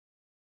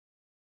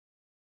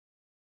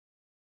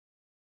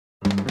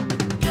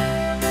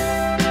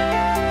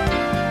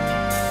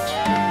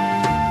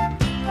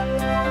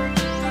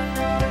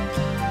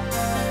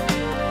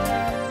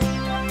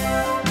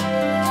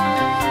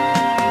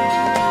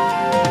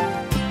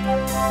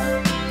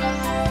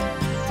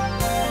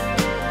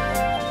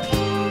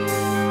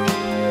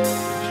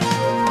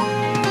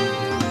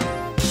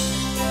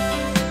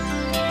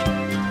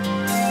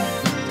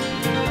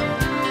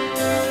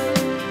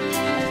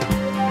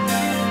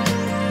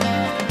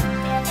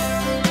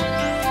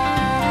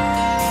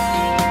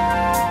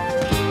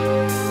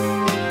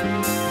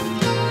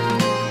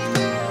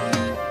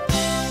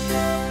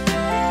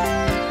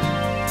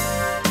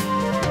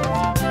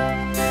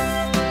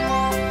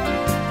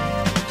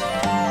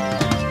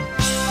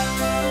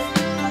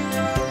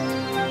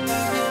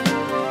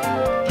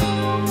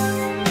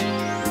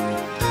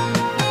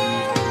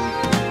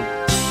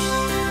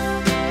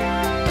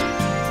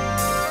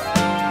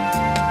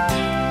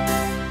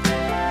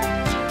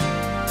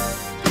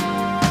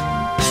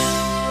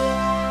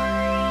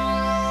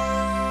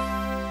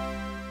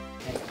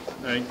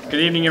Good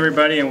evening,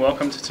 everybody, and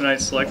welcome to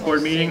tonight's Select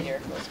Board meeting. We're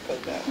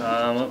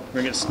going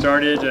to get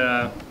started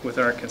with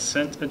our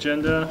consent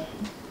agenda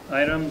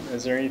item.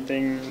 Is there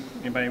anything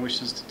anybody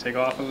wishes to take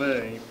off of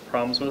it? Any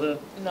problems with it?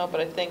 No,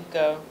 but I think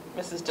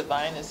Mrs.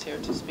 Devine is here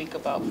to speak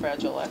about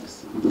Fragile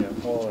X. Yeah,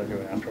 we'll do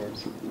it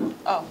afterwards.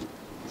 Oh,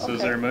 So okay.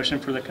 is there a motion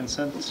for the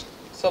consent?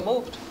 So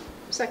moved.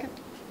 Second.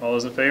 All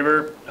those in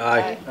favor?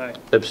 Aye. Aye.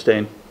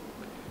 Abstain.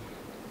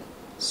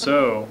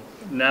 So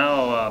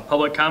now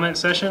public comment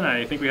session.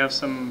 I think we have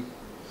some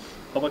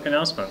public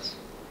announcements.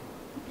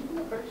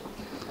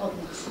 Oh,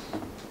 thanks.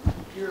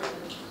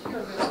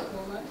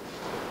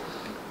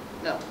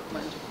 No,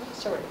 mine's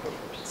sorry.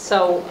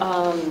 So,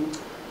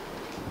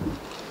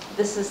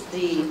 this is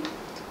the,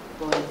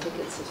 well, I think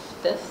it's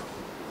the 5th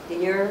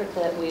year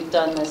that we've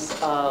done this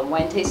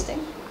wine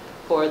tasting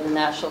for the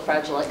National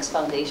Fragile X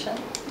Foundation.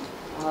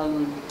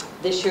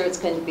 This year it's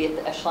going to be at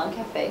the Echelon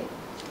Cafe,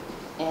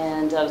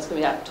 and it's going to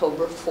be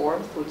October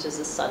 4th, which is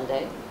a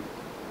Sunday.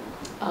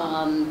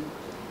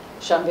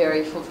 Sean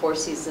Berry from Four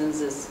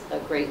Seasons is a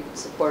great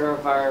supporter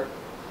of our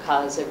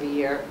cause every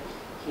year.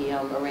 He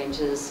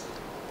arranges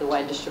the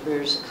wine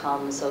distributors to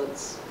come, so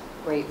it's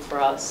great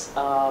for us.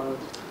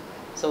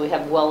 So we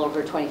have well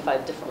over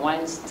 25 different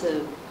wines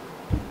to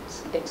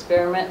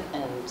experiment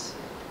and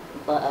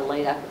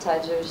light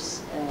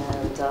appetizers,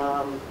 and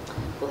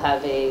we'll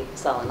have a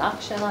silent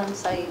auction on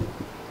site.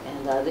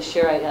 And this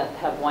year I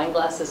have wine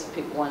glasses. If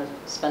people want to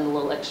spend a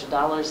little extra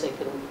dollars, they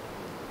can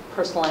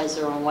personalize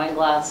their own wine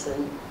glass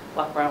and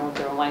walk around with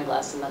their own wine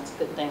glass, and that's a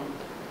good thing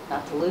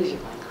not to lose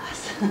your wine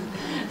glass.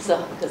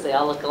 So, because they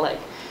all look alike.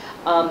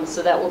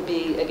 So that will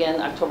be,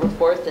 again, October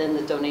 4th, and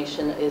the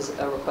donation is,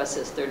 request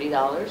is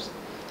 $30.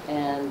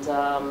 And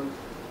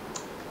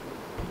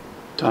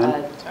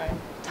time.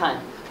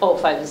 Oh,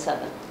 5 to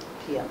 7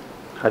 p.m.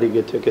 How do you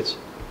get tickets?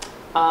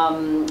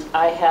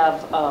 I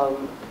have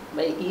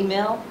my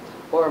email,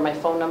 or my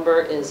phone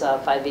number is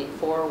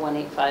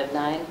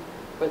 584-1859,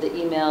 or the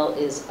email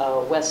is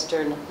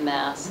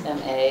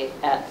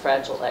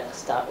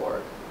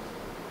westernmassma@fragilex.org.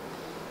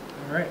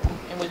 All right.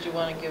 And would you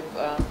want to give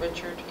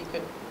Richard, he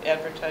could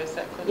advertise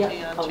that, couldn't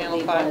he, on I'll Channel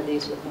leave 5? one of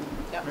these with him.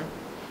 Yep. I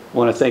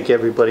want to thank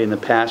everybody in the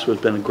past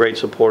who's been great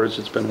supporters.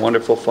 It's been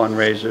wonderful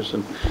fundraisers,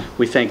 and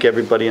we thank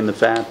everybody in the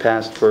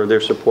past for their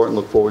support and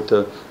look forward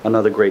to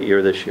another great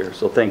year this year.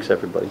 So thanks,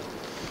 everybody.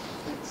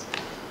 Thanks.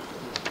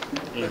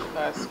 Good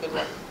class, good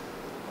luck.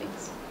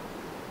 Thanks.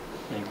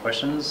 Any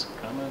questions,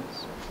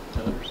 comments,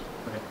 others?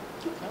 Okay.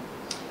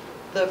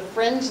 The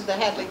Friends of the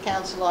Hadley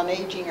Council on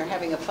Aging are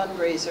having a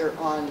fundraiser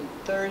on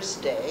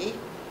Thursday,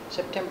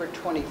 September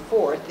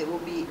 24th. It will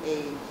be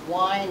a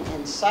wine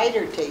and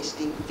cider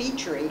tasting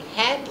featuring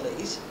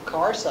Hadley's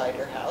Car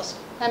Cider House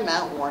and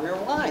Mount Warner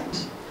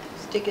Wines.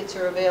 Tickets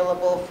are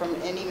available from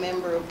any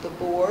member of the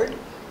board,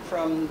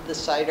 from the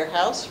Cider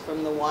House,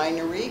 from the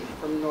winery,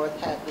 from North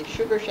Hadley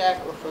Sugar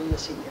Shack, or from the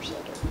Senior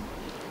Center.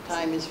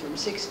 Time is from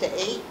 6 to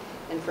 8,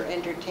 and for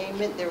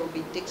entertainment there will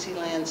be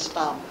Dixieland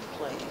Stomp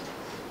playing.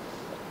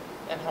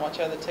 And how much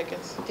are the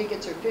tickets?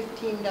 Tickets are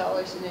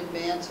 $15 in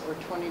advance or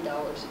 $20 at the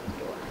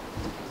door.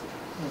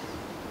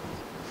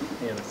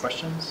 Any other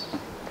questions?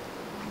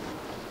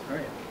 All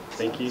right.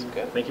 Thank you. Sounds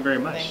good. Thank you very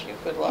much. Thank you.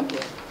 Good luck.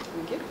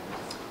 Thank you.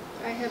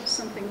 I have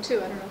something too.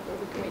 I don't know if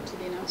we can wait to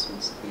the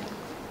announcements. Yeah.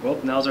 Well,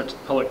 now's our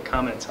public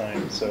comment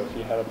time. So if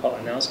you have a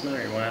public announcement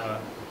or you want to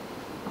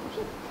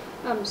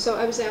have So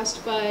I was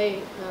asked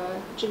by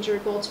Ginger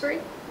Goldsberry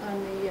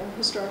on the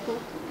Historical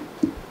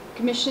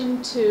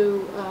Commission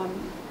to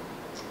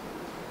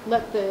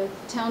let the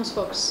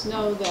townsfolk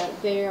know that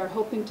they are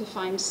hoping to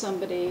find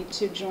somebody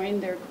to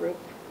join their group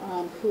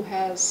who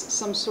has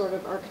some sort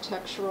of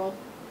architectural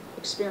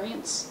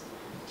experience.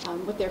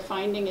 What they're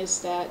finding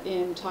is that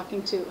in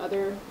talking to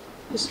other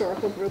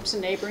historical groups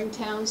in neighboring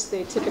towns,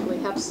 they typically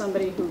have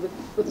somebody who,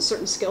 with a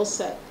certain skill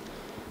set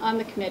on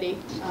the committee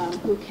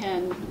who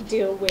can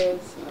deal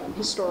with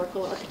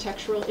historical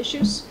architectural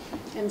issues.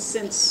 And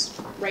since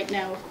right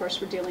now, of course,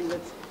 we're dealing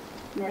with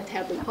North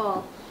Hadley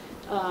Hall,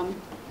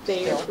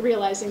 they are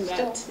realizing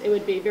that it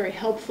would be very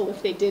helpful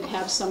if they did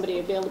have somebody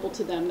available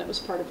to them that was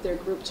part of their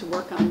group to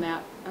work on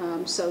that.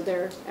 So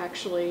they're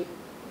actually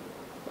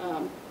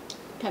kind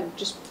of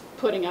just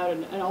putting out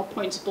an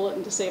all-points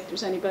bulletin to say if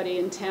there's anybody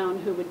in town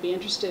who would be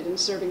interested in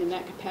serving in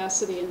that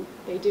capacity, and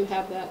they do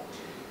have that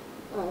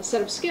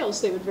set of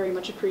skills, they would very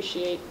much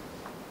appreciate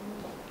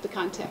the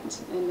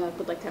contact and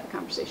would like to have a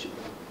conversation.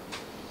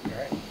 all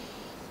right.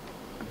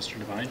 Mr.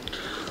 Devine?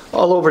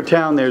 All over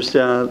town, there's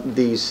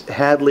these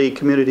Hadley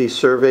community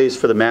surveys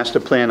for the master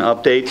plan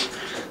updates.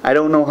 I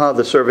don't know how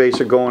the surveys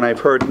are going.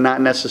 I've heard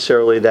not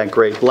necessarily that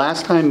great.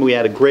 Last time we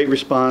had a great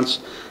response,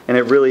 and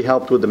it really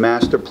helped with the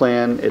master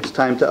plan. It's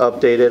time to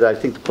update it. I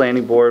think the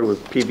planning board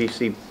with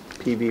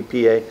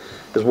PVPA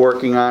is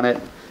working on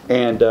it.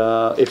 And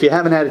if you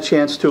haven't had a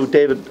chance to,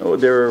 David,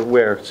 they're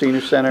where?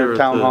 Senior Center,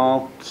 Town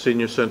Hall?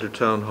 Senior Center,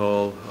 Town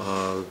Hall,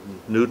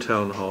 new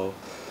Town Hall.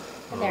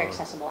 And they're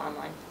accessible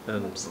online.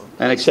 And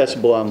And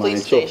accessible online.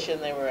 Police So, station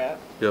they were at.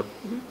 yep.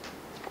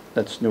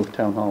 That's new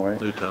town hall,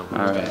 right? New town All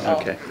hall. right, Oh.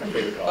 okay.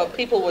 But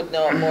people would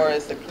know it more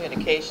as the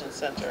communications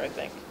center, I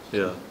think.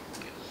 Yeah.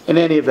 In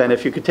any event,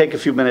 if you could take a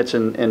few minutes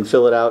and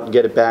fill it out and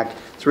get it back,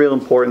 it's real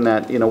important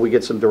that, we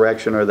get some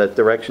direction, or that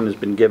direction has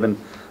been given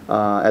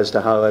as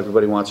to how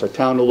everybody wants our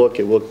town to look.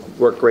 It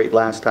worked great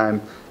last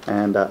time,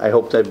 and I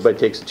hope that everybody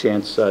takes a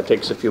chance,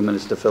 takes a few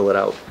minutes to fill it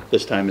out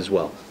this time as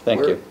well.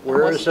 Thank you.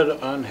 Where is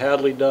it on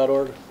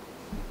Hadley.org?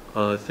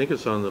 I think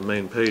it's on the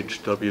main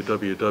page,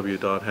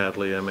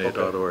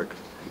 www.hadleyma.org.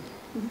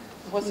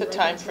 What's the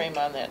time frame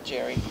on that,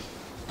 Jerry?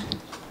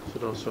 Is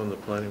it also on the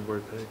planning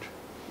board page?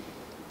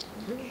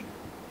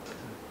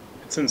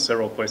 It's in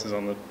several places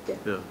on the,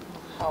 Yeah.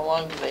 How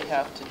long do they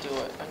have to do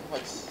it, and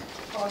what's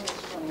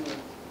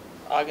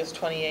August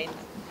 28th?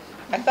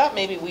 I thought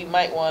maybe we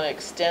might want to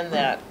extend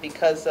that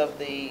because of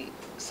the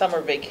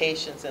summer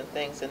vacations and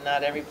things, and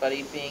not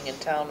everybody being in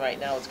town right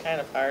now. It's kind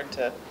of hard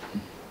to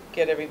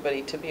get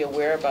everybody to be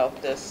aware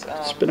about this.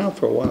 It's been out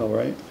for a while,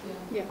 right?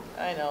 Yeah.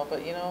 I know,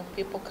 but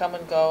people come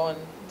and go, and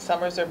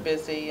summers are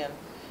busy, and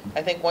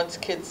I think once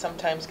kids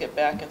sometimes get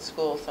back in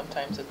school,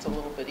 sometimes it's a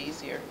little bit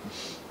easier.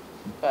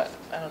 But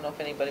I don't know if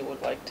anybody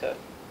would like to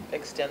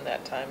extend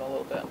that time a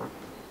little bit.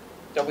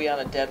 Are we on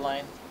a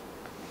deadline?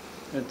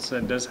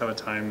 it does have a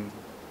timeline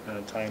on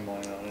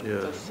it.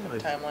 Yeah. Does it have a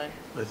timeline?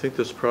 I think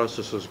this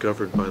process is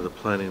governed by the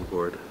planning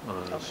board.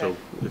 So Okay.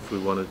 if we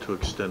wanted to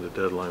extend a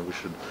deadline, we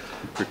should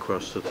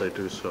request that they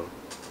do so.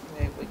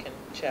 Maybe we can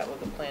chat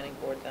with the planning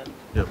board then.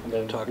 Yep. And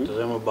then Talk to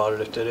them about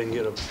it. If they didn't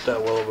get that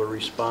well of a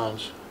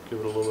response, give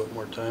it a little bit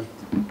more time.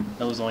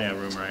 That was only a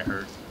rumor I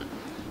heard.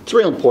 It's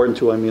real important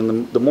too. I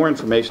mean, the more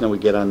information that we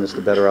get on this,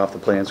 the better off the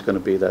plan's going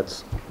to be.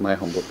 That's my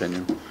humble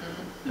opinion.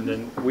 And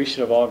then we should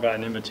have all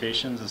gotten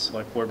invitations as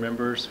select board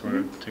members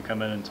to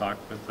come in and talk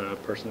with the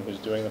person who's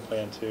doing the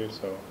plan too,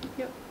 so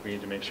Yep. we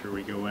need to make sure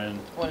we go in.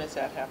 When is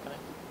that happening?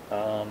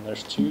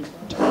 There's 2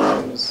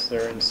 times,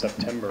 they're in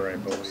September, I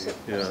believe.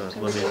 Yeah,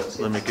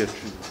 let me get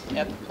you.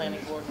 At the planning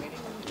board meeting?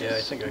 Yeah,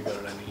 I think I got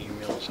it on the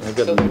email. I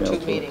got So an there email are 2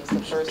 too. meetings, the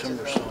first and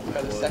September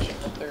or the something second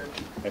and third.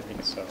 I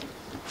think so.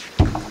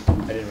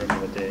 I didn't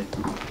remember the date.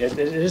 It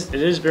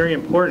is very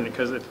important,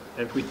 because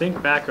if we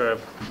think back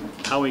of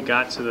how we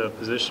got to the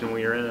position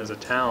we are in as a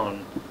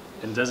town,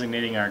 and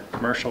designating our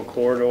commercial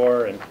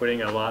corridor and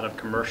putting a lot of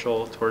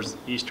commercial towards the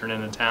eastern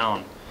end of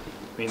town,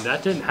 I mean,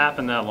 that didn't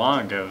happen that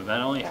long ago.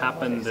 That only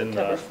happened in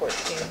September the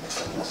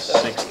 14th.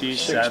 60s,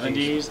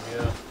 70s.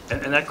 Yeah.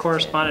 And that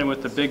corresponded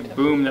with the big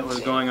boom that was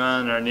going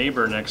on in our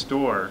neighbor next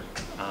door.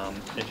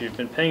 If you've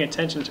been paying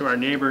attention to our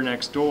neighbor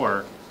next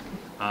door,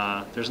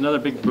 there's another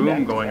big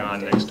boom going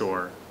on next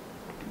door.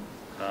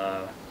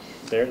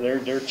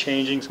 They're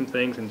changing some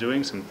things and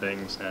doing some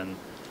things, and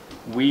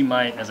we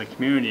might, as a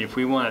community, if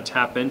we want to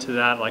tap into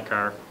that like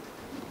our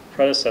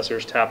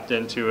predecessors tapped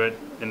into it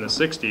in the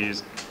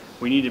 60s,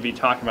 we need to be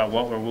talking about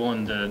what we're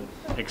willing to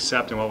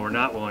accept and what we're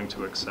not willing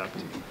to accept.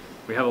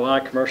 We have a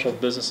lot of commercial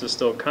businesses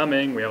still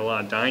coming, we have a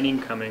lot of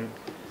dining coming,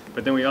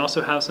 but then we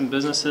also have some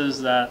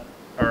businesses that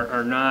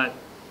are not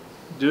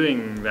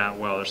doing that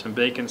well. There's some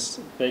vacant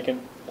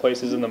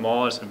places in the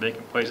mall, there's some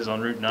vacant places on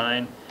Route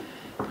 9.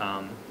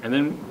 And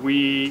then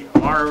we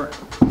are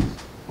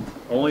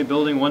only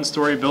building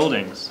 1-story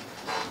buildings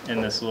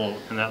in that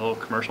little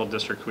commercial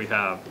district we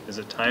have. Is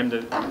it time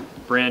to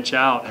branch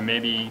out and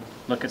maybe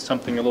look at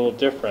something a little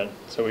different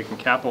so we can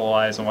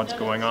capitalize on what's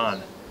going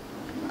on?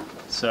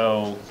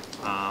 So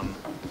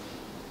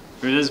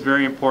it is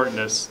very important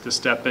to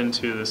step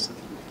into this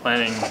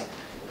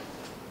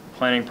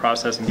planning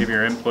process and give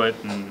your input,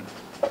 and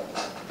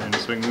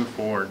so we can move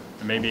forward.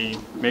 And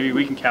maybe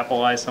we can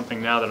capitalize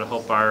something now that'll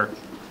help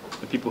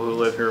the people who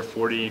live here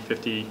 40,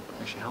 50,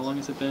 actually how long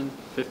has it been?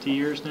 50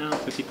 years now?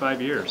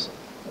 55 years.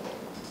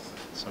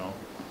 So,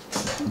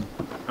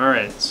 all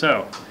right,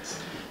 so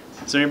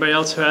is there anybody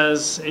else who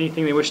has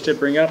anything they wish to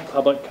bring up?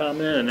 Public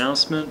comment,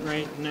 announcement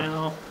right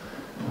now?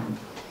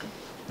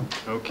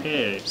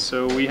 Okay,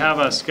 so we have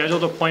a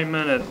scheduled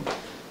appointment at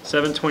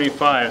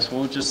 7:25, so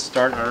we'll just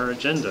start our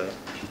agenda.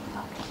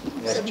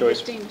 Yes,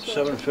 Joyce.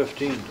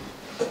 7:15.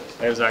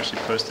 It was actually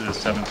posted as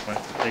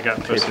 7:20. It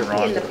got posted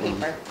wrong. In the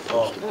paper.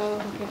 Oh,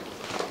 Oh, okay.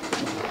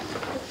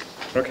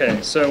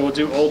 Okay, so we'll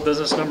do old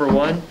business number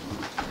 1,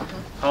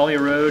 Holly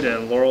Road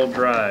and Laurel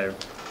Drive.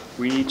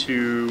 We need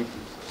to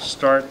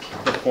start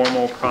the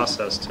formal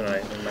process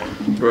tonight. Am I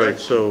Right, correct?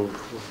 so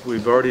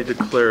we've already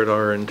declared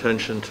our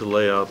intention to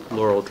lay out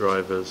Laurel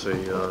Drive as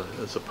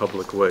a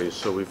public way,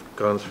 so we've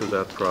gone through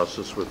that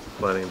process with the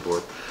planning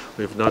board.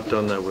 We've not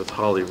done that with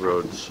Holly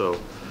Road, so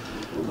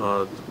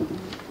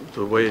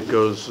the way it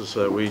goes is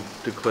that we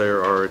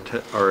declare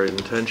our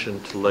intention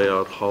to lay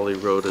out Holly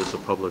Road as a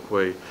public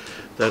way.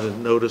 That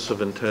notice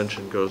of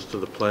intention goes to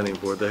the planning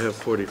board. They have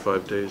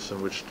 45 days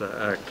in which to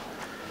act.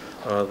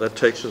 That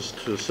takes us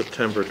to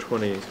September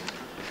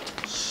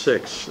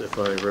 26th, if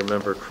I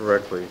remember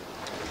correctly.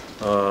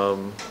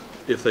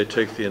 If they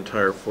take the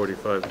entire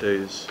 45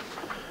 days,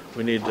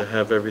 we need to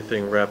have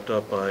everything wrapped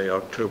up by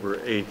October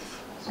 8th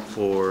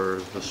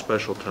for the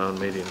special town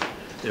meeting.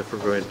 if we're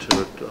going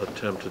to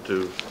attempt to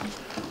do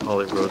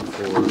Holly Road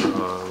for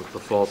the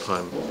fall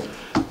time.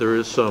 There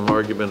is some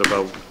argument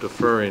about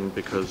deferring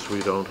because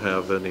we don't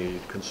have any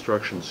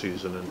construction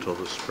season until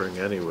the spring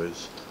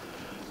anyways.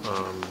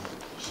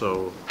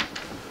 So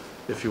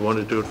if you want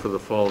to do it for the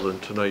fall, then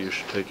tonight you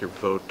should take your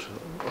vote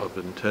of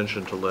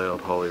intention to lay out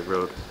Holly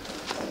Road.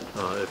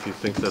 If you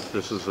think that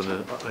this is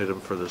an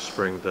item for the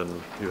spring, then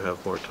you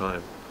have more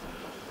time.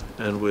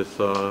 And with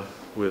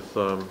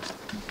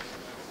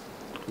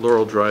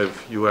Laurel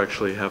Drive, you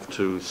actually have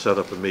to set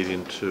up a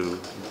meeting to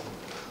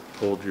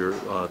hold your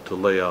to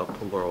lay out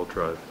the Laurel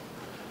Drive.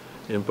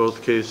 In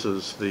both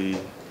cases, the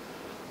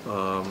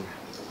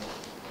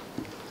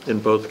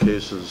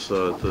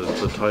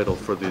title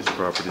for these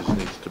properties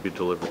needs to be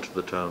delivered to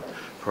the town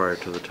prior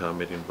to the town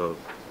meeting vote.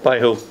 By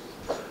who?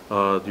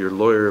 Your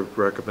lawyer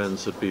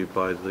recommends it be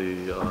by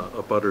the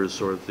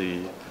abutters or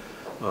the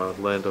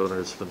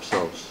landowners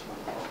themselves.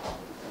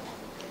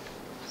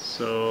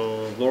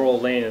 So Laurel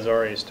Lane has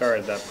already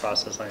started that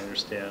process, I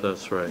understand.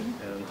 That's right.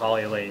 And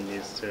Holly Lane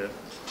needs to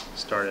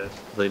start it.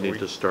 They need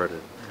to start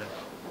it.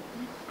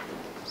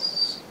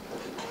 So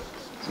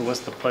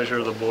what's the pleasure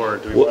of the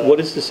board? Do we What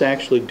does this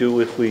actually do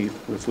if we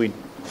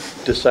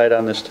decide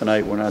on this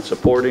tonight? We're not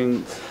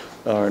supporting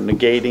or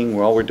negating,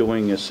 all we're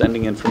doing is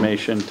sending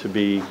information to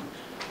be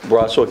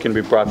brought, so it can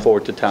be brought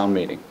forward to town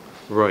meeting.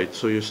 Right,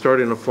 so you're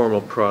starting a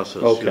formal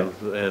process. Okay.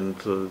 And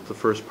the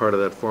first part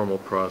of that formal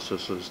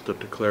process is to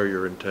declare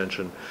your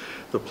intention.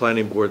 The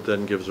planning board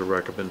then gives a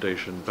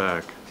recommendation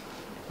back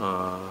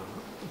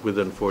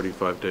within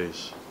 45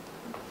 days.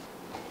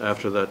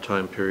 After that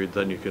time period,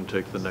 then you can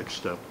take the next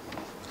step.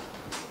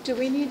 Do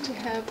we need to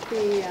have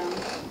the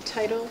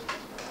title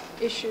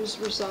issues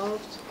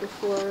resolved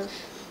before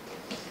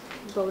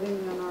voting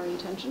on our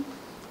intention?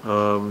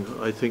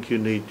 I think you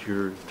need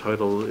your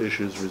title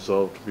issues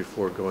resolved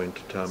before going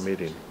to town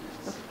meeting.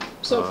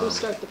 So if we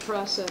start the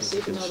process,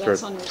 even though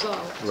that's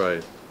unresolved.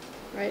 Right.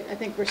 Right, I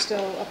think we're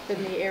still up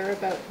in the air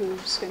about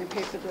who's going to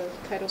pay for the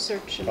title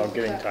search and all About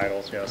getting that.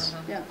 titles, yes.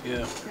 Yeah.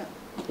 Yeah.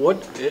 Yeah.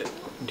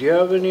 Do you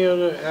have any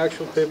other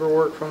actual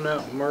paperwork from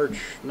that March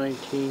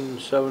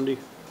 1970?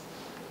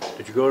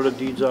 Did you go to the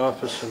deeds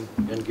office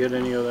and get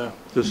any of that?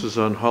 This is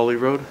on Holly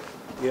Road,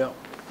 Yeah.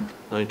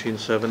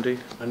 1970?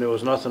 And there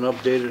was nothing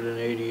updated in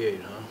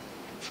 '88, huh?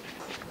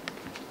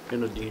 In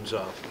the deeds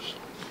office.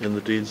 In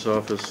the deeds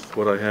office,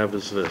 what I have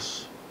is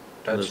this.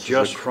 And That's this is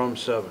just from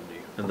 '70.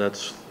 And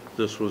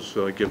this was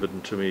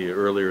given to me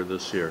earlier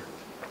this year.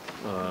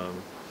 I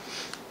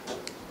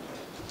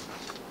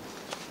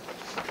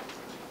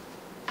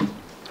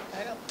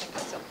don't think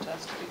it's up to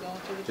us to be going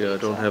through the Yeah, I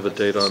deeds don't have a office.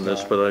 date on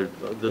this, but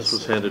this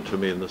was handed to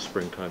me in the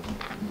springtime.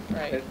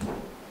 Right.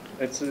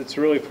 It's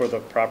really for the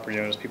property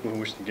owners, people who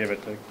wish to give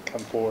it, to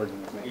come forward.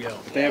 And Yeah.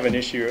 if they have an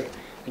issue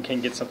and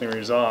can't get something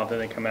resolved, then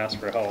they come ask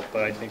for help.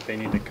 But I think they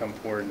need to come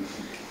forward and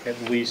at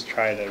least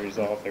try to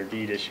resolve their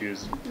deed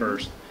issues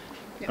first.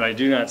 But I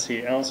don't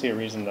see a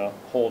reason to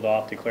hold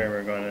off declaring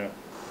we're going to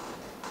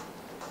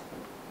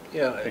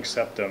Yeah.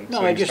 accept them. No,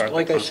 so we I can just, start the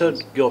like I said,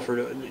 process.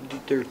 Guilford,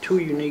 there are two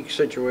unique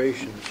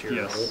situations here.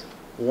 Yes.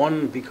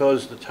 One,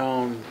 because the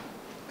town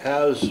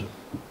has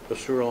a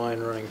sewer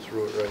line running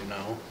through it right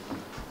now,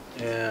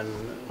 and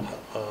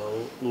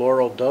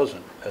Laurel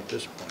doesn't at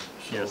this point.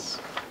 So Yes.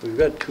 we've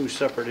got two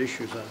separate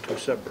issues on two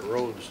separate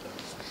roads that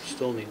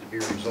still need to be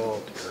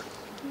resolved here.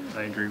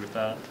 I agree with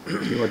that.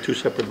 You want two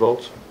separate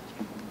votes?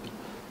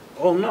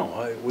 Oh,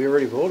 no, we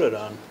already voted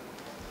on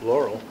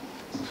Laurel,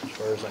 as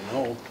far as I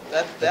know.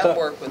 That thought-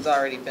 work was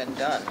already been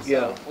done, Yeah.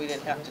 so we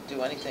didn't have to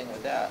do anything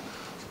with that.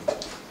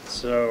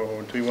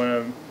 So do we want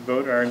to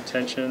vote our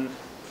intention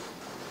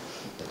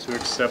to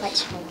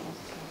accept?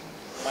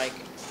 Mike,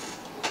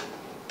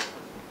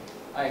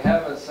 I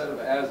have a set of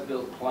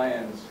as-built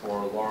plans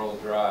for Laurel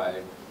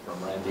Drive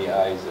from Randy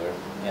Iser,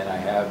 and I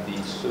have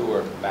the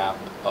sewer map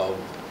of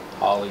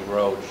Holly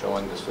Road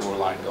showing the sewer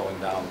line going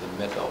down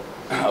the middle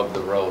of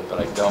the road, but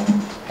I don't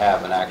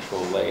have an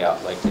actual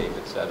layout, like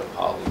David said, of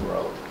Holly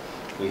Road.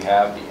 We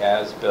have the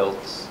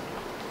as-built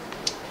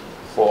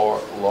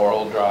for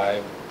Laurel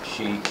Drive.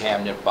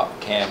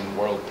 Cam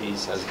World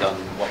Peace has done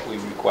what we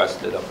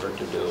requested of her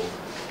to do.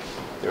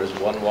 There's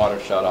one water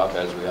shut-off,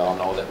 as we all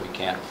know, that we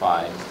can't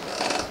find.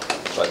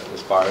 But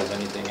as far as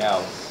anything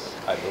else,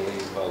 I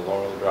believe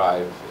Laurel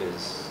Drive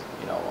is,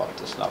 up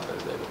to snuff,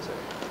 as they would say.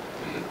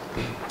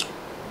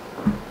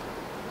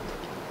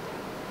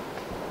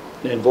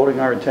 And voting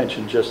our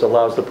intention just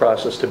allows the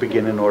process to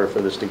begin in order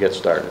for this to get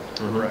started.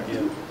 Correct.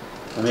 Yeah.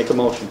 I make a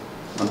motion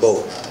on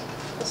both.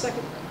 A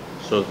second.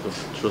 So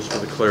just for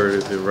the clarity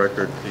of the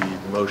record, the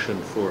motion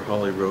for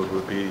Holly Road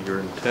would be your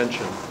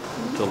intention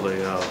to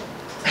lay out,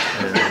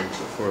 and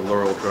for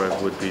Laurel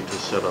Drive would be to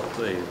set up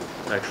a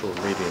actual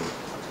meeting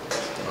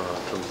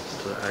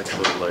to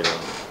actually lay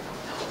out.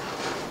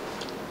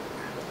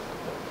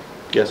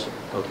 Yes?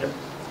 Okay.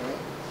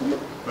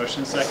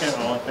 Motion second,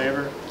 all in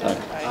favor?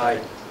 Aye.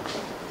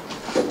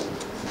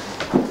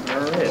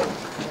 All right.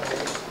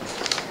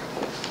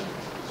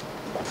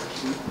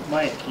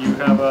 Mike, you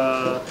have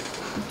a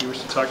you wish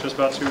to talk to us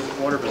about two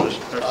water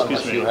positions? Excuse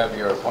Unless me. you have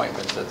your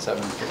appointments at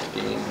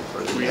 7:15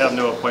 for the... We have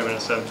no appointment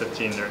at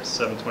 7:15, they're at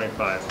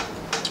 7:25.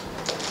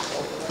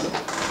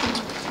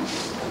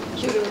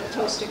 Due to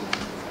toasting.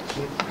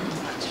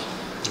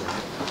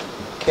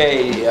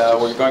 Okay,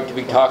 we're going to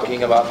be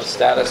talking about the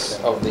status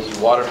of the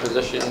water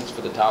positions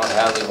for the Town of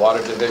Hadley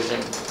Water Division.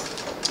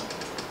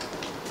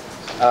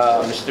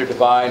 Mr.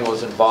 Devine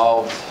was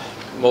involved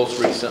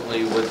most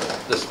recently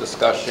with this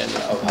discussion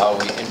of how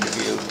we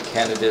interviewed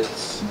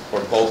candidates for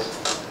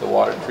both the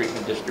water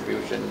treatment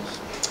distributions,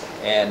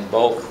 and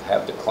both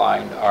have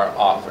declined our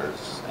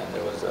offers, and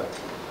there was a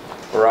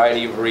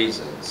variety of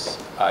reasons.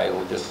 I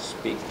will just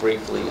speak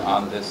briefly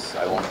on this.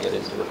 I won't get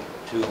into it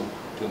too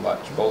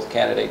much. Both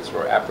candidates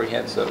were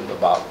apprehensive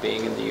about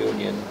being in the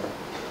union.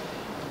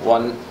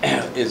 One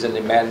is in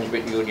the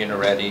management union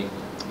already,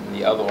 and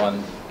the other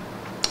one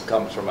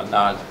comes from a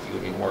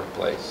non-union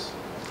workplace.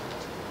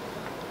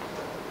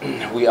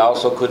 We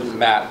also couldn't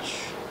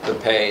match the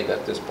pay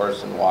that this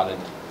person wanted,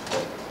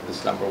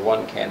 this number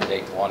one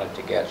candidate wanted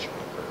to get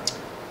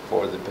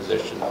for the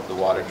position of the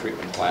water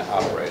treatment plant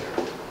operator.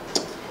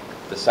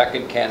 The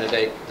second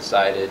candidate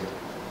decided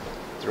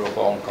through a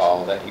phone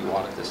call that he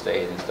wanted to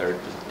stay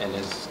in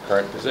his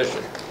current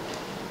position.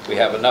 We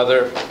have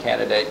another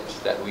candidate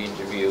that we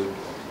interviewed,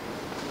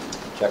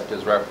 checked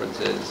his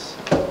references,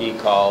 he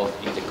called,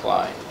 he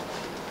declined.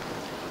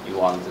 He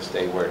wanted to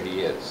stay where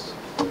he is.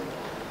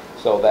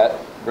 So that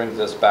brings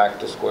us back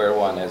to square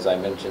one, as I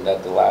mentioned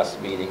at the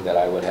last meeting, that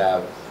I would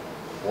have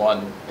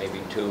one, maybe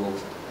two.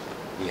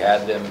 We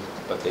had them,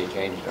 but they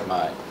changed their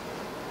mind.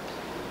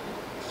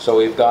 So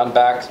we've gone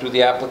back through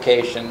the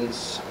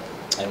applications,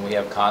 and we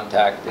have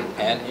contacted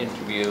and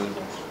interviewed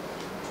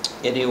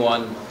any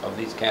one of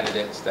these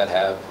candidates that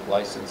have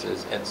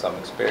licenses and some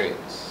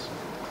experience.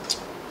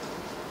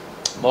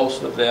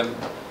 Most of them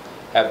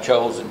have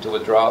chosen to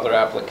withdraw their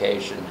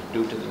application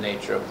due to the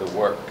nature of the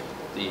work.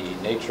 The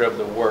nature of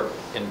the work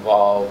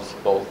involves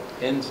both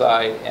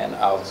inside and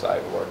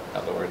outside work, in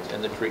other words,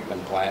 in the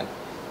treatment plant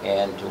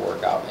and to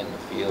work out in the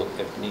field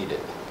if needed.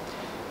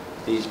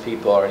 These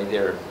people are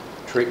either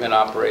treatment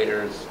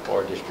operators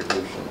or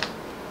distribution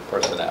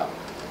personnel.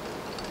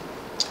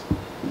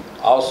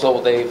 Also,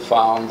 they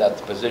found that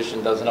the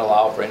position doesn't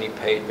allow for any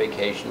paid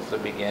vacation for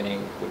the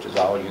beginning, which is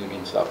all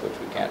union stuff, which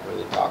we can't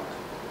really talk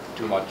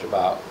too much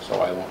about,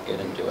 so I won't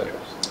get into it.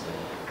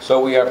 So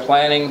we are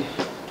planning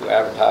to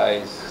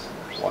advertise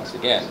once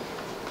again.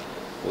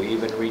 We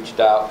even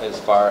reached out as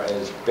far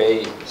as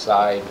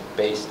Bayside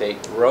Bay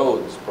State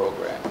Roads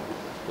program,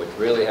 which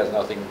really has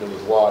nothing to do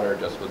with water,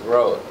 just with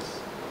roads.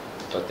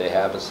 But they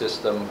have a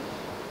system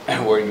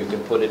where you can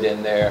put it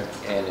in there,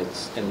 and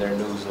it's in their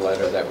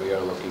newsletter that we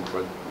are looking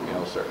for,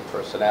 certain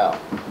personnel.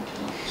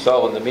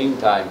 So in the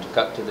meantime, to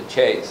cut to the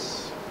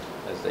chase,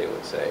 as they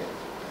would say,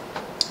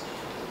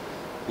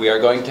 we are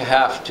going to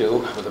have to,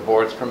 with the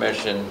board's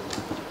permission,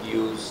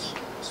 use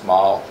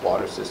small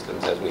water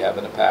systems as we have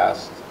in the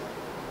past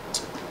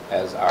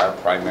as our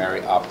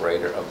primary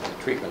operator of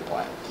the treatment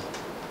plant.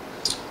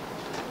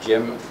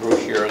 Jim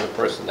Brushier, the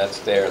person that's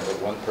there, the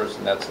one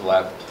person that's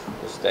left,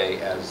 will stay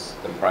as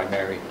the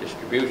primary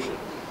distribution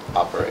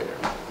operator.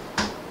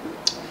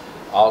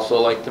 Also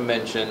like to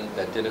mention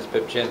that Dennis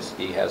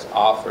Pipchinsky has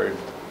offered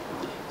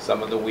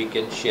some of the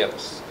weekend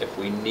shifts if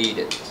we need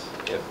it.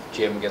 If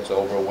Jim gets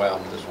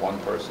overwhelmed, there's one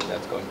person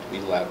that's going to be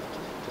left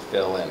to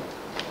fill in.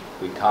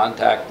 We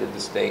contacted the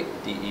state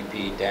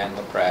DEP, Dan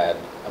LaPrade,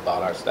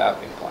 about our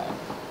staffing plan,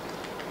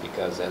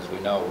 because as we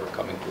know, we're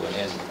coming to an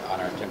end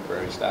on our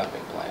temporary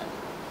staffing plan.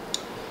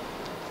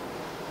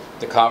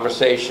 The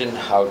conversation,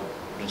 I'll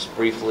just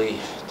briefly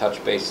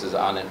touch bases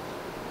on it.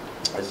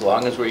 As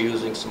long as we're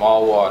using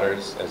Small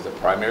Waters as the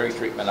primary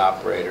treatment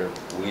operator,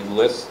 we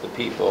list the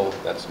people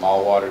that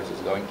Small Waters is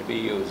going to be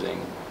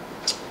using.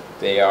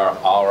 They are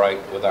all right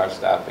with our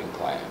staffing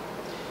plan.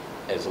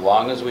 As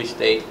long as we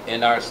state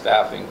in our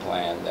staffing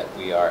plan that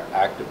we are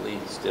actively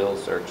still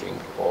searching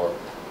for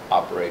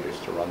operators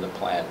to run the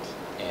plant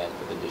and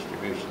for the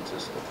distribution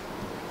system.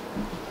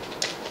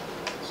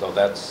 So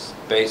that's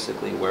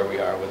basically where we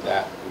are with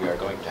that. We are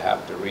going to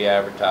have to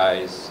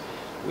re-advertise.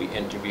 I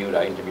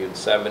interviewed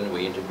 7,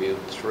 we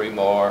interviewed 3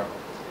 more.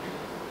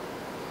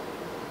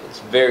 It's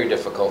very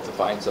difficult to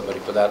find somebody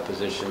for that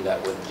position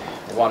that would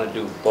want to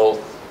do both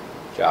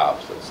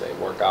jobs, let's say,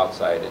 work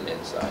outside and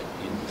inside.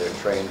 Either they're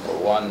trained for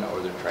one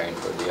or they're trained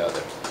for the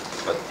other.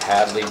 But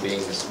Hadley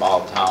being a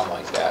small town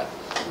like that,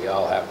 we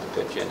all have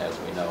to pitch in, as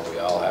we know. We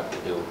all have to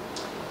do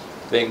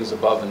things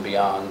above and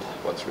beyond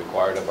what's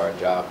required of our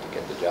job to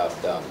get the job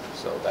done.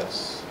 So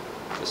that's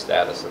the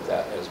status of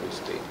that as we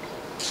speak.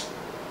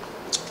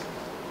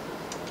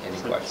 Any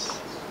questions?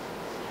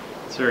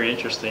 It's very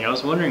interesting. I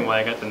was wondering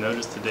why I got the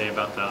notice today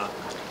about the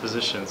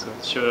positions.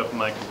 It showed up on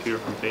my computer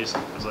from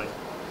Facebook. I was like,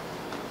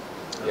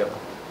 Yep.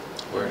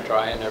 We're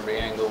trying every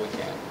angle we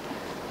can.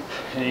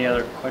 any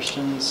other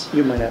questions? Do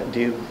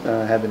you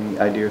have any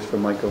ideas for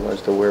Michael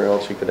as to where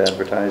else you could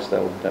advertise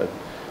that would have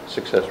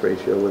success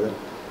ratio with it?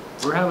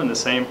 We're having the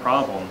same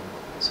problem.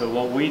 So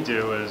what we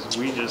do is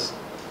we just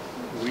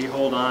we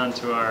hold on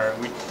to our,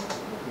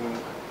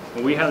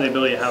 when we have the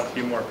ability to have a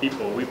few more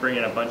people, we bring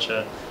in a bunch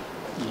of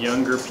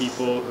younger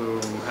people who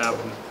have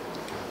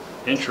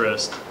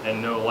interest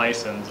and no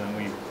license, and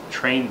we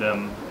train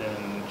them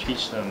and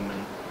teach them.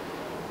 And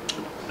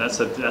that's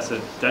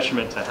a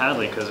detriment to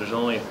Hadley because there's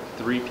only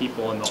 3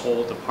 people in the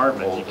whole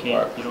department.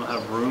 You don't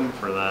have room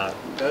for that.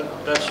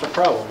 That's the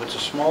problem. It's a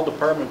small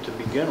department to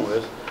begin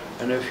with,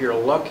 and if you're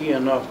lucky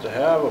enough to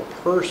have a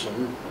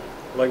person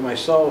like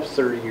myself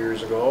 30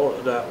 years ago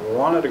that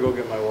wanted to go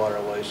get my water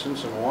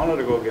license and wanted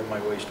to go get my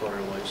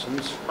wastewater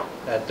license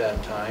at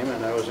that time,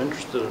 and I was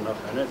interested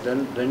enough in it,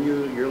 then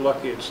you're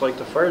lucky. It's like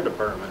the fire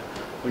department.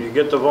 When you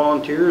get the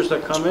volunteers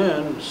that come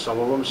in, some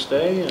of them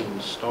stay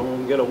and some of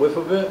them get a whiff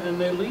of it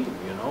and they leave,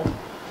 you know.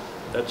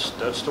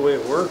 That's the way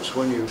it works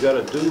when you've got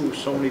to do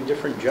so many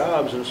different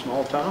jobs in a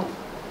small town.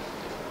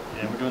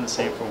 Yeah, we're doing the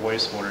same for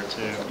wastewater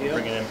too. We're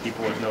bringing in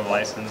people with no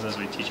licenses.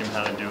 We teach them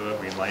how to do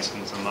it. We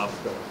license them up.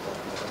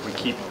 We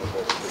keep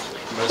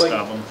most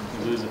of them.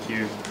 We lose a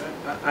few.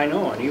 I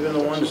know, and even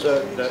the ones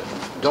that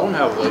don't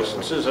have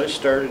licenses, I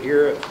started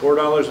here at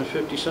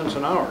 $4.50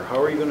 an hour.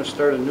 How are you going to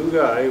start a new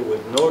guy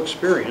with no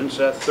experience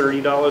at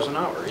 $30 an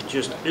hour? It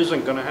just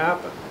isn't going to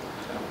happen.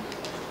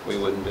 We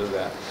wouldn't do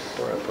that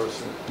for a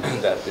person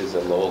that is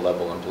a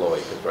low-level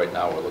employee, because right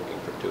now we're looking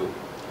for 2.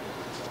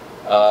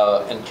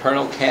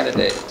 Internal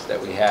candidates that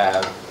we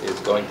have is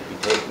going to be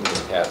taking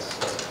the test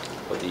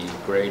for the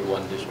grade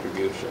 1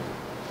 distribution.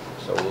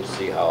 So we'll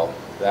see how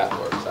that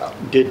works out.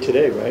 Did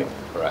today, right?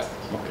 Correct.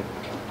 Okay.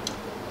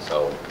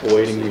 So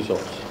Awaiting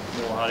results.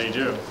 Well, how do you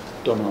do?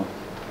 Don't know.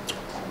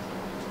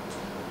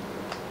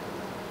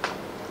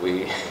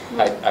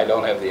 I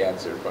don't have the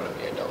answer in front of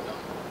me. I don't know.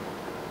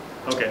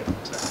 Okay.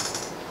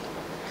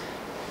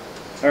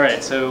 All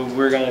right, so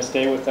we're going to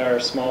stay with our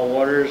small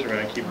waters. We're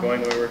going to keep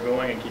going where we're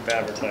going and keep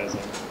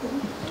advertising.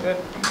 Good.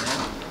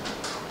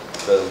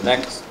 The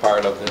next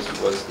part of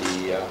this was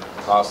the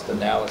cost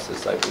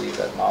analysis, I believe,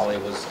 that Molly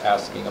was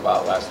asking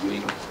about last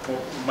week.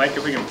 Well, Mike,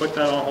 if we can put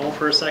that on hold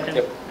for a second.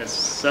 Yep.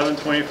 It's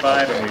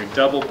 7:25 and we've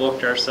double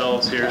booked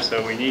ourselves here,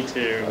 so we need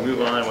to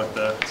move on with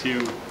the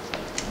 2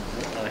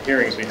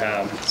 hearings we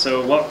have.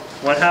 So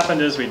what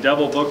happened is we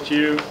double booked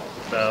you,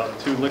 the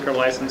 2 liquor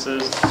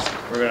licenses.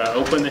 We're going to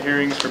open the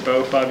hearings for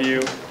both of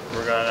you.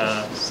 We're going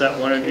to set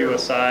one of you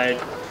aside,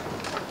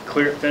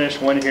 finish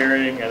one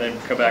hearing, and then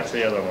come back to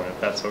the other one, if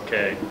that's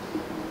okay.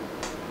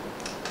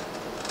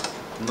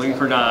 I'm looking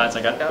for nods.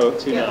 I got both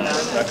 2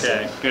 nods.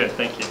 Okay, good.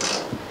 Thank you.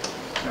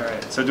 All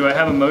right. So do I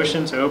have a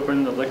motion to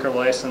open the liquor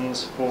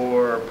license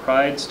for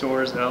Pride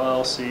Stores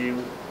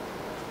LLC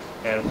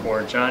and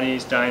for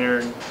Johnny's Diner?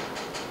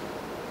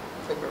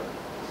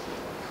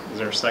 Is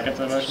there a second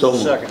to the motion? So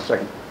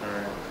Second. All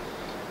right.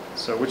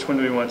 So which one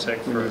do we want to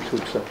take We need first? to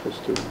accept this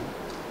too.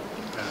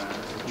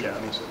 Yeah.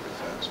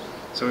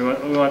 So we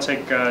want to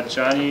take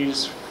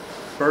Johnny's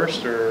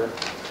first, or?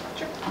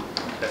 Sure.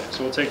 Okay.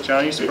 So we'll take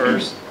Johnny's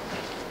first.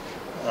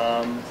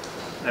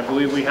 I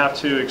believe we have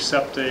to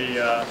accept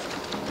a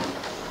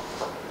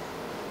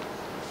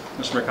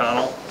Mr.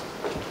 McConnell.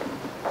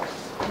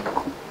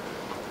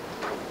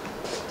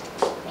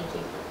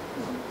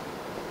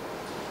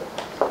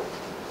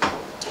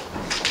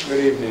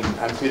 Good evening.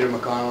 I'm Peter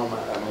McConnell.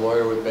 I'm a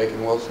lawyer with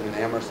Bacon Wilson in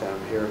Amherst, and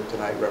I'm here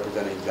tonight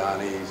representing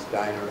Johnny's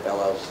Diner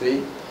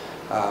LLC.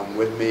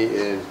 With me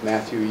is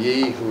Matthew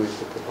Yee, who is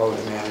the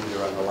proposed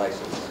manager on the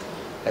license.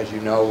 As you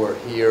know, we're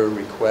here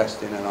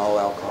requesting an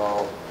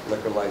all-alcohol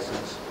liquor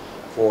license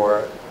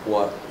for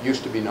what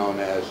used to be known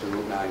as the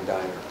Route 9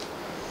 Diner.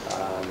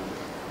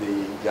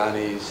 The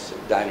Johnny's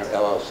Diner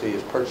LLC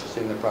is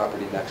purchasing the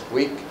property next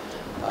week.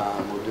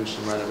 We'll do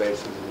some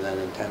renovations and then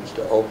intends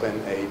to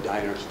open a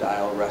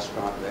diner-style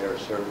restaurant there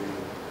serving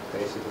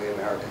basically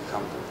American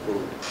comfort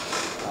food.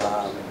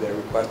 They're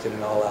requesting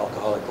an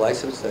all-alcoholic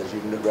license,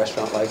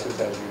 restaurant license.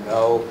 As you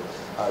know,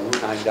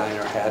 Route 9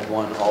 Diner had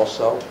one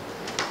also.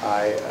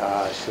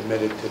 I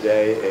submitted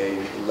today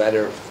a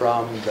letter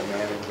from the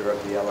manager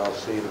of the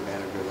LLC, the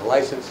manager of the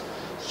license,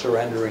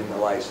 surrendering the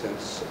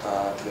license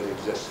that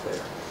exists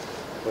there.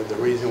 But the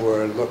reason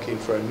we're looking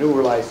for a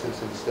newer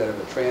license instead of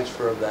a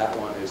transfer of that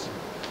one is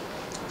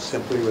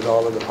simply with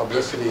all of the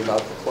publicity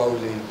about the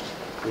closing,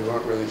 we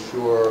weren't really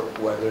sure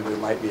whether there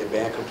might be a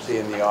bankruptcy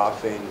in the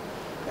offing,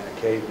 and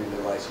occasionally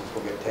the license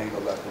will get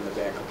tangled up in the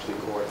bankruptcy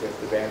court if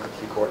the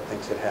bankruptcy court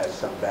thinks it has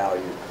some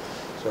value.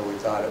 So we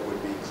thought it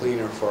would be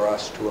cleaner for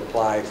us to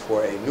apply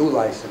for a new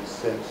license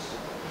since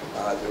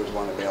there was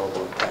one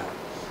available in town.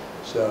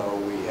 So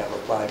we have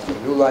applied for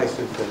a new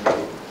license, and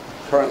the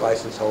current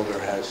license holder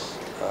has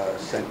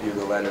sent you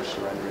the letter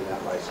surrendering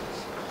that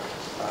license.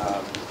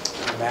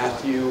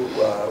 Matthew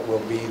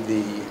will be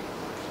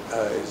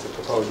is the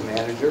proposed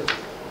manager.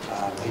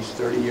 He's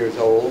 30 years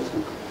old.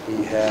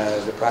 He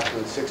has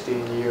approximately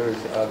 16 years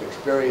of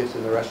experience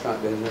in the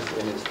restaurant business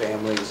in his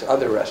family's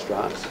other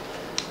restaurants.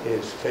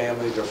 His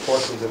families, or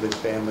portions of his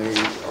family,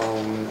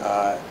 own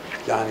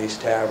Johnny's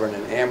Tavern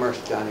in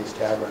Amherst, Johnny's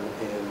Tavern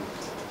in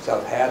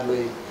South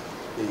Hadley,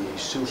 the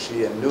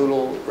Sushi and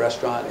Noodle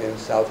restaurant in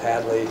South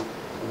Hadley,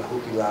 the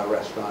Hoopie Lao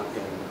restaurant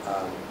in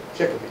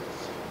Chicopee.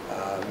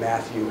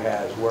 Matthew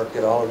has worked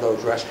at all of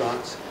those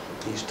restaurants.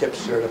 He's tip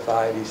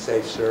certified, he's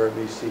safe serve,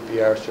 he's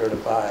CPR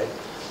certified,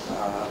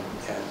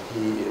 and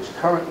he is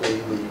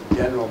currently the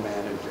general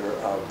manager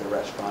of the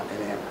restaurant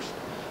in Amherst.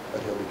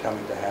 But he'll be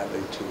coming to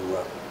Hadley to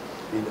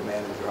be the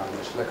manager on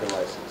this liquor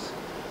license.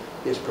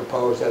 It's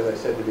proposed, as I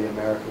said, to be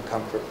American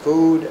comfort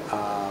food.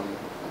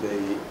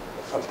 The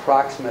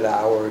approximate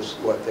hours,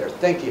 what they're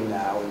thinking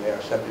now, and they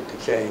are subject to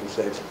change,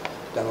 they've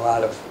done a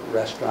lot of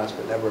restaurants,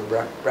 but never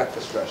a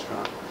breakfast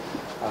restaurant.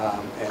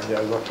 And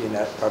they're looking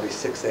at probably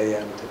 6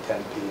 a.m. to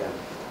 10 p.m.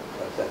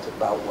 But that's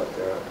about what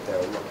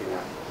they're looking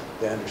at.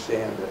 They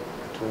understand that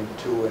between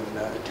 2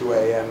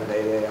 a.m. and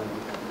 8 a.m.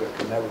 there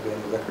can never be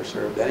any liquor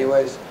served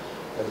anyways.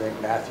 I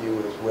think Matthew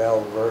is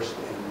well versed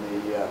in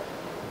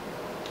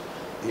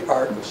the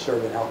art of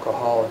serving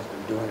alcohol. He's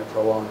been doing it for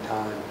a long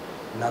time.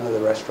 None of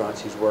the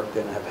restaurants he's worked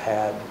in have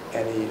had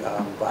any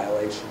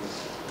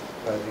violations.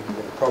 I think he's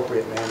an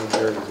appropriate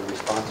manager. He's a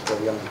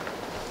responsible young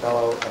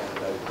fellow, and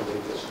I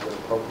believe this is an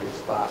appropriate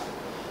spot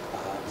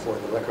for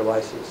the liquor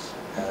license,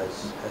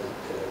 as it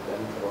has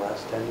been for the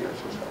last 10 years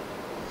or so.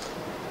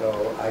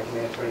 So I can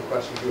answer any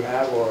questions you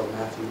have, or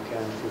Matthew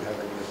can if you have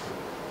any.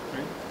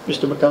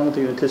 Mr. McConnell,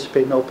 do you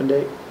anticipate an open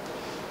date?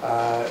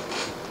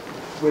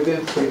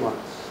 Within 3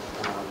 months.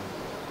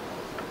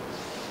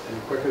 Any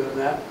quicker than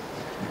that?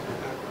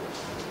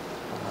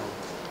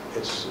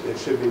 It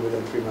should be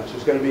within 3 months.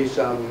 There's going to be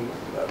some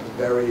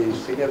very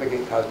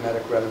significant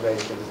cosmetic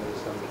renovations and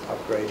some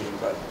upgrading,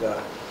 but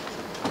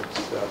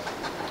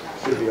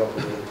it should be open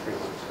within 3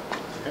 months.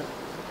 Okay.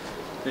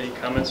 Any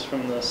comments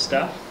from the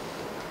staff?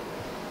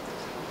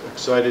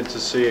 Excited to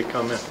see it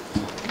come in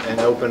and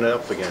open it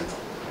up again.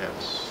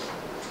 Yes.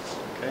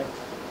 Okay.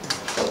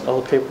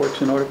 All the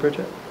paperwork's in order,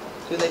 Bridget?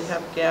 Do they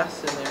have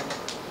gas in there?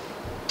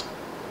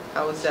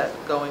 How is that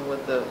going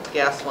with the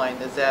gas line?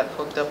 Is that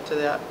hooked up to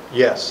that?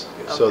 Yes.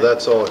 So Okay.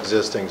 that's all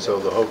existing. So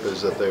the hope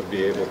is that they'll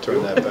be able to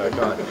turn that back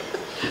on.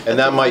 And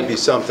that might be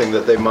something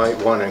that they might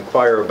want to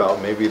inquire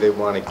about. Maybe they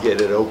want to get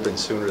it open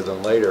sooner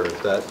than later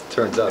if that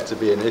turns out to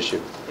be an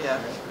issue. Yeah,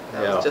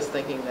 I Yeah. was just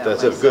thinking that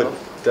That's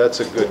myself. that's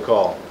a good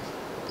call.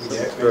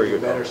 Yeah, Very maybe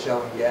good better call.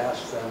 selling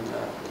gas than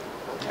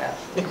gas.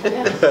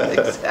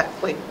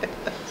 Exactly.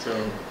 So,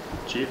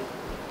 Chief?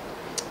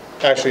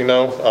 Actually,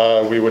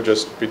 no. We would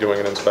just be doing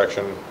an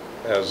inspection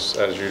as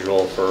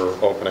usual for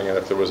opening, and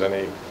if there was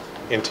any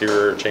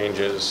interior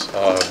changes,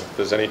 if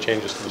there's any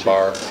changes to the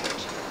bar,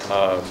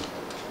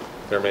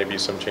 there may be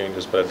some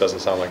changes, but it doesn't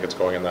sound like it's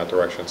going in that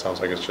direction. It sounds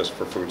like it's just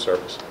for food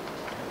service.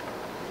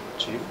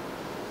 Chief?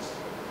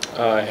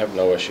 I have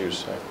no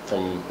issues.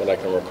 From what I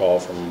can recall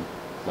from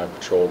my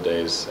patrol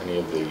days, any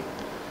of the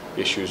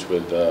issues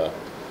with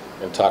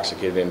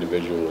intoxicated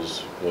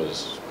individuals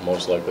was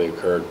most likely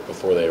occurred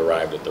before they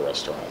arrived at the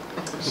restaurant.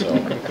 So,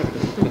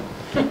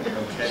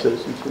 Okay.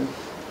 Citizens?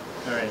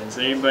 All right. Is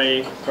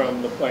anybody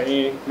from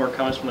any more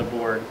comments from the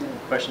board? Any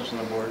questions from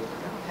the board?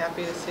 I'm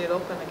happy to see it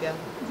open again.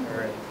 All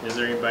right. Is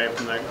there anybody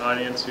from the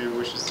audience who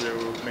wishes to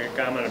make a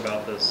comment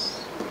about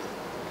this?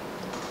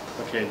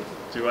 Okay.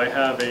 Do I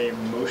have a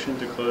motion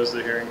to close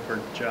the hearing for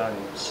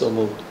Johnny's? So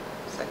moved.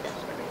 Second.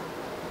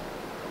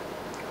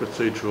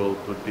 Procedural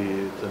would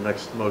be, the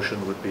next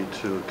motion would be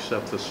to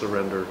accept the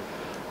surrender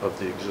of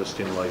the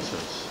existing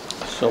license.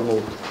 So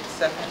moved.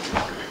 Second.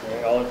 All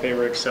right, all in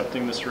favor of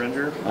accepting the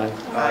surrender? Aye.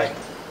 Aye.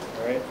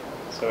 All right.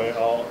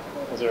 So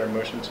is there a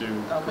motion to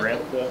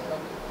grant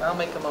I'll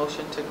make a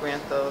motion to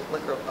grant the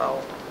liquor,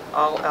 all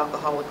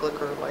alcoholic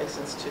liquor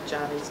license to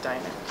Johnny's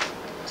Diner.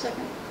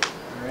 Second.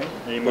 All right.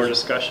 Any more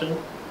discussion?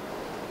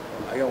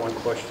 I got one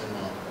question.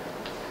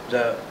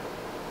 That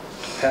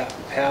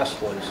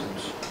past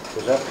license,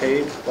 was that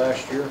paid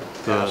last year?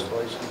 Past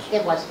license?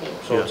 It was paid.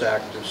 So it's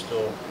Yes. active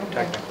still,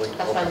 technically?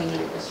 That's why we Okay.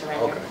 needed the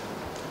surrender. Okay,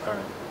 all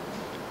right.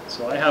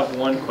 So I have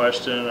one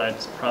question. I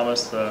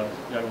promised the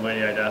young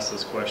lady I'd ask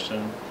this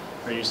question.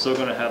 Are you still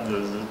going to have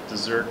the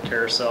dessert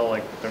carousel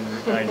like the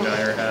Route 9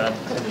 Diner had?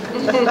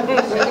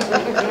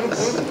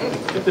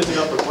 If there's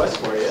enough requests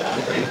for it, yeah.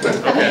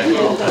 Okay.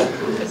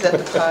 Is that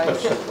the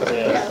pies?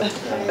 Yeah.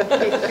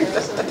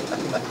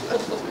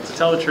 To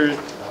tell the truth,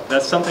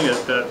 that's something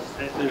that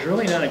there's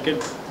really not a good,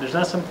 there's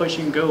not some place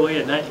you can go away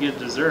at night to get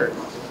dessert.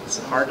 It's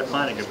hard to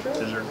find a good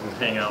dessert and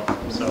hang out,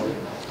 so,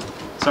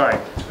 sorry.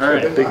 All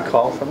right. A big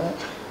call for that?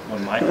 Well,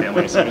 my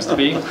family seems to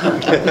be.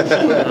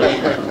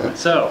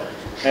 So,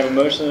 I have a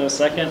motion and a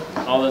second.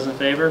 All those in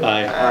favor?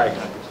 Aye.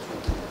 Aye.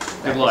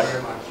 Good luck.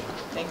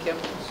 Thank you.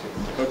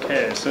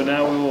 Okay, so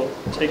now we will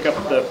take up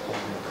the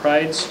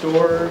Pride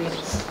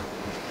Store's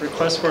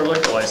request for a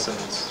liquor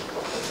license.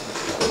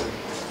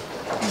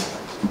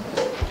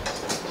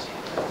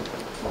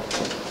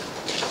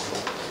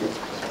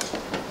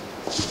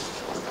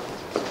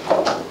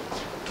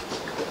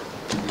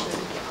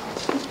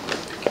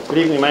 Good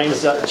evening, my name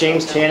is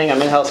James Tanning.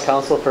 I'm in-house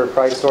counsel for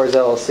Pride Stores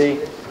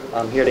LLC.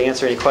 I'm here to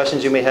answer any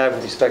questions you may have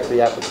with respect to the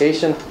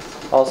application.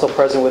 Also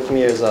present with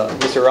me is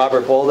Mr.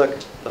 Robert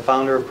Bolduc, the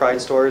founder of Pride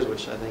Stores,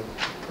 which I think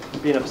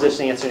be in a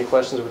position to answer any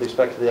questions with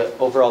respect to the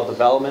overall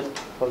development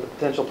of the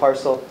potential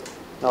parcel.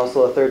 And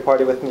also a third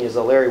party with me is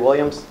Larry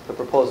Williams, the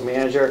proposed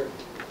manager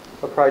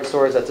of Pride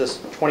Stores at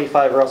this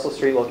 25 Russell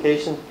Street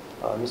location.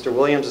 Mr.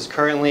 Williams is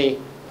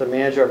currently the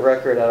manager of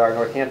record at our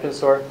Northampton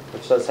store,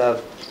 which does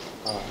have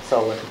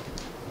sell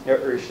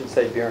liquor, or you should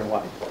say beer and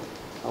wine.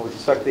 With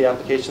respect to the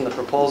application, the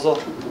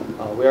proposal,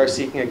 we are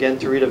seeking again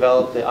to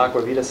redevelop the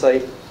Aqua Vita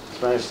site.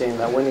 So I understand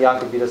that when the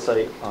Aqua Vita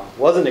site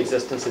was in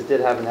existence, it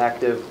did have an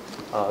active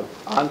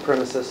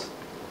on-premises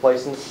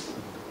license.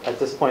 At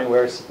this point, we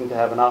are seeking to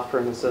have an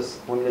off-premises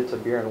limited to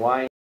beer and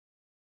wine.